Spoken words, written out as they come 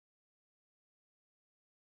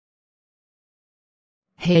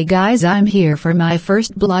Hey guys, I'm here for my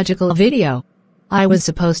first blogical video. I was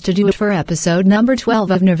supposed to do it for episode number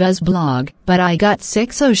 12 of Neva's blog, but I got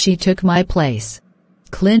sick so she took my place.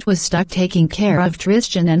 Clint was stuck taking care of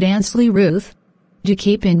Tristan and Ansley Ruth. Do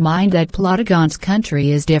keep in mind that Plotagon's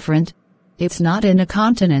country is different. It's not in a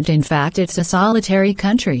continent, in fact it's a solitary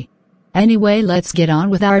country. Anyway, let's get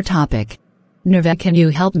on with our topic. Neva, can you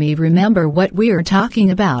help me remember what we're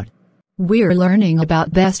talking about? We're learning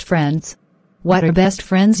about best friends. What are best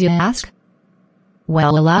friends, you ask?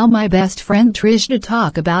 Well, allow my best friend Trish to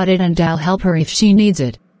talk about it and I'll help her if she needs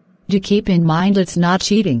it. Do keep in mind it's not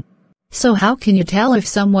cheating. So how can you tell if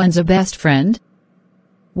someone's a best friend?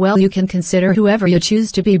 Well, you can consider whoever you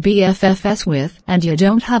choose to be BFFs with, and you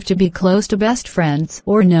don't have to be close to best friends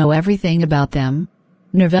or know everything about them.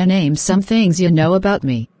 Neva, name some things you know about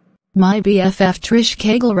me. My BFF Trish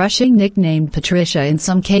Kegel Rushing, nicknamed Patricia in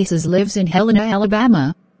some cases, lives in Helena,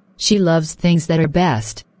 Alabama. She loves things that are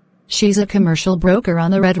best. She's a commercial broker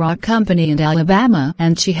on the Red Rock Company in Alabama,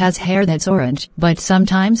 and she has hair that's orange, but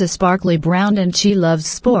sometimes a sparkly brown, and she loves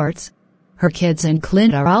sports. Her kids and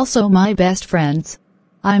Clint are also my best friends.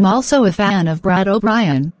 I'm also a fan of Brad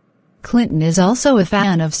O'Brien. Clinton is also a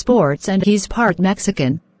fan of sports and he's part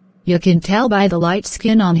Mexican. You can tell by the light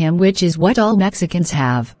skin on him, which is what all Mexicans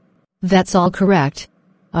have. That's all correct.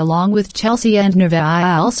 Along with Chelsea and Neva,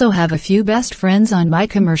 I also have a few best friends on my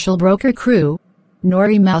commercial broker crew.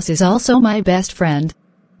 Nori Mouse is also my best friend.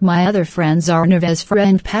 My other friends are Neva's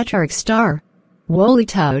friend Patrick Starr, Wooly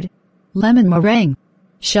Toad, Lemon Meringue,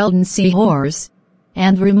 Sheldon Seahorse,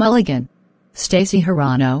 Andrew Mulligan, Stacy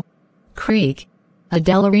Hirano, Creek,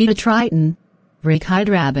 Adele Rita Triton, Rick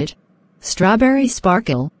Hydrabbit, Strawberry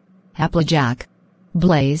Sparkle, Applejack,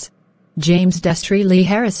 Blaze, James Destry Lee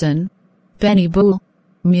Harrison, Benny Boole,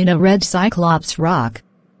 Muna Red Cyclops Rock,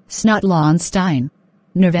 Snot Lonstein,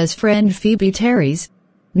 Neva's friend Phoebe Terrys,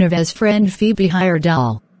 Neva's friend Phoebe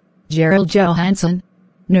Heyerdahl, Gerald Johansson,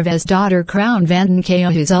 Neva's daughter Crown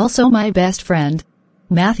Vandenkeo, who's also my best friend,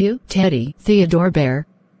 Matthew Teddy Theodore Bear,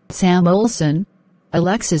 Sam Olson,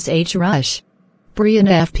 Alexis H. Rush, Brian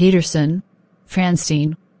F. Peterson,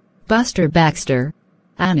 Francine, Buster Baxter,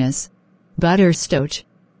 Anis, Butter Stoach,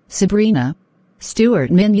 Sabrina,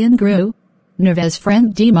 Stuart Minion Grew, Neva's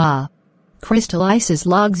friend Dima, Crystal Isis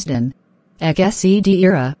Logsden, XCD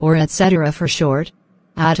Era, or etc. for short.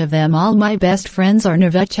 Out of them all, my best friends are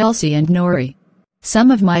Neva, Chelsea and Nori.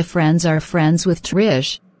 Some of my friends are friends with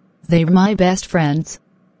Trish. They're my best friends.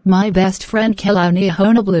 My best friend Kelowny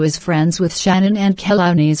Honolulu is friends with Shannon, and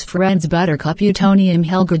Kelowny's friends Buttercup Utonium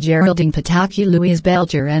Helga Geraldine Pataki Louise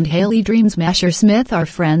Belcher and Haley Dreams Masher Smith are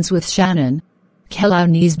friends with Shannon.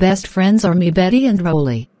 Kelowny's best friends are me, Betty and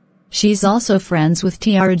Rolly. She's also friends with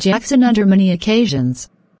Tiara Jackson under many occasions.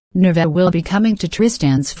 Neva will be coming to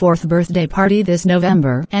Tristan's 4th birthday party this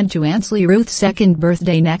November and to Ansley Ruth's 2nd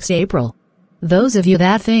birthday next April. Those of you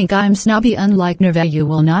that think I'm snobby, unlike Neva, you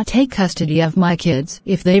will not take custody of my kids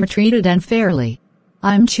if they were treated unfairly.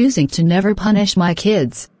 I'm choosing to never punish my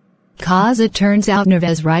kids. 'Cause it turns out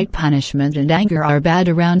Neva's right, punishment and anger are bad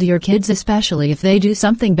around your kids, especially if they do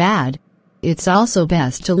something bad. It's also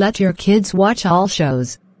best to let your kids watch all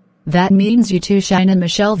shows. That means you too, Shannon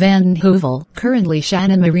Michelle Vanden Heuvel, currently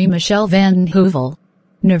Shannon Marie Michelle Vanden Heuvel.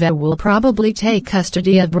 Neva will probably take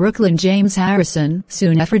custody of Brooklyn James Harrison,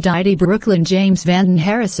 soon Aphrodite Brooklyn James Vanden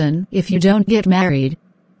Harrison, if you don't get married.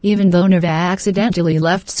 Even though Neva accidentally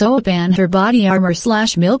left soap and her body armor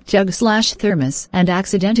 / milk jug / thermos and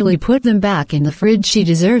accidentally put them back in the fridge, she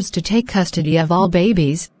deserves to take custody of all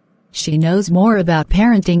babies. She knows more about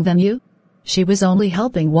parenting than you. She was only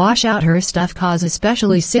helping wash out her stuff, 'cause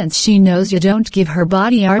especially since she knows you don't give her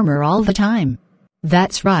body armor all the time.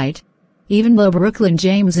 That's right. Even though Brooklyn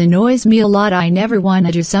James annoys me a lot, I never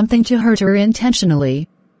wanna do something to hurt her intentionally.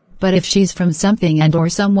 But if she's from something and or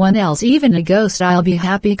someone else, even a ghost, I'll be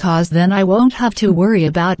happy, 'cause then I won't have to worry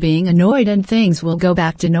about being annoyed and things will go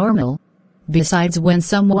back to normal. Besides, when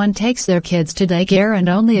someone takes their kids to daycare and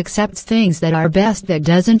only accepts things that are best, that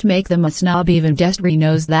doesn't make them a snob. Even Destry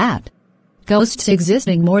knows that. Ghosts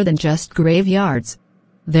existing more than just graveyards.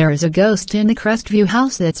 There is a ghost in the Crestview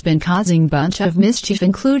house that's been causing bunch of mischief,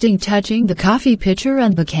 including touching the coffee pitcher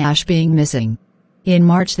and the cash being missing. In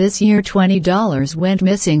March this year, $20 went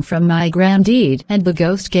missing from my granddeed, and the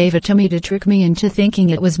ghost gave it to me to trick me into thinking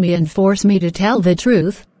it was me and force me to tell the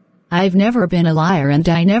truth. I've never been a liar and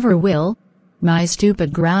I never will. My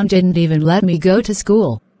stupid ground didn't even let me go to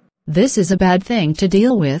school. This is a bad thing to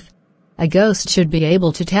deal with. A ghost should be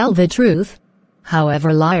able to tell the truth.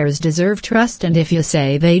 However, liars deserve trust, and if you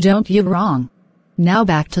say they don't, you're wrong. Now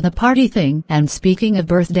back to the party thing, and speaking of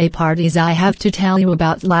birthday parties, I have to tell you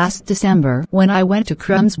about last December when I went to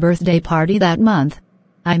Crumb's birthday party that month.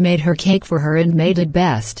 I made her cake for her and made it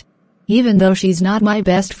best. Even though she's not my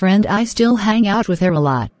best friend, I still hang out with her a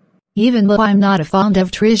lot. Even though I'm not fond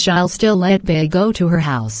of Trish, I'll still let Bea go to her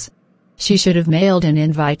house. She should have mailed an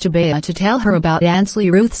invite to Bea to tell her about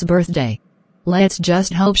Ansley Ruth's birthday. Let's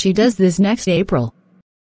just hope she does this next April.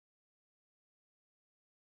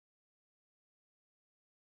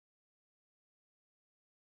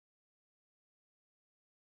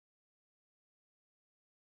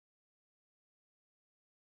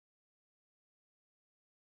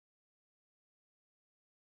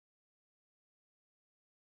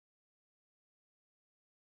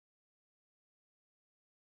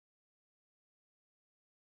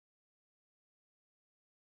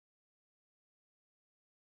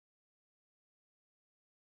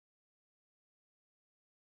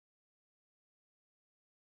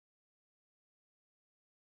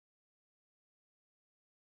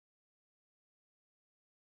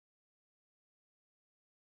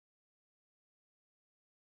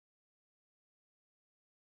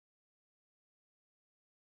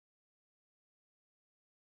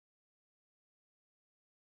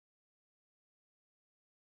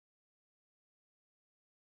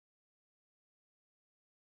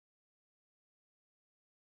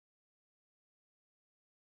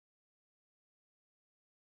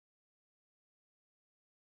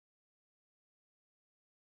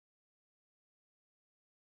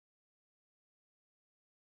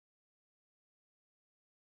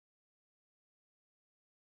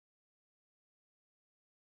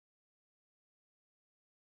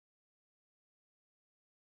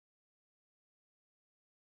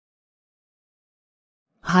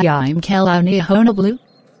 Hi, I'm Kelowna Honolulu.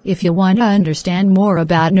 If you want to understand more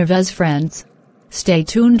about Neva's friends, stay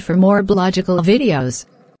tuned for more blogical videos.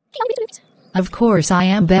 Of course, I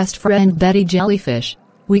am best friend Betty Jellyfish.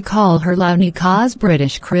 We call her Lowney 'cause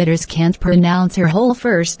British critters can't pronounce her whole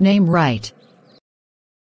first name right.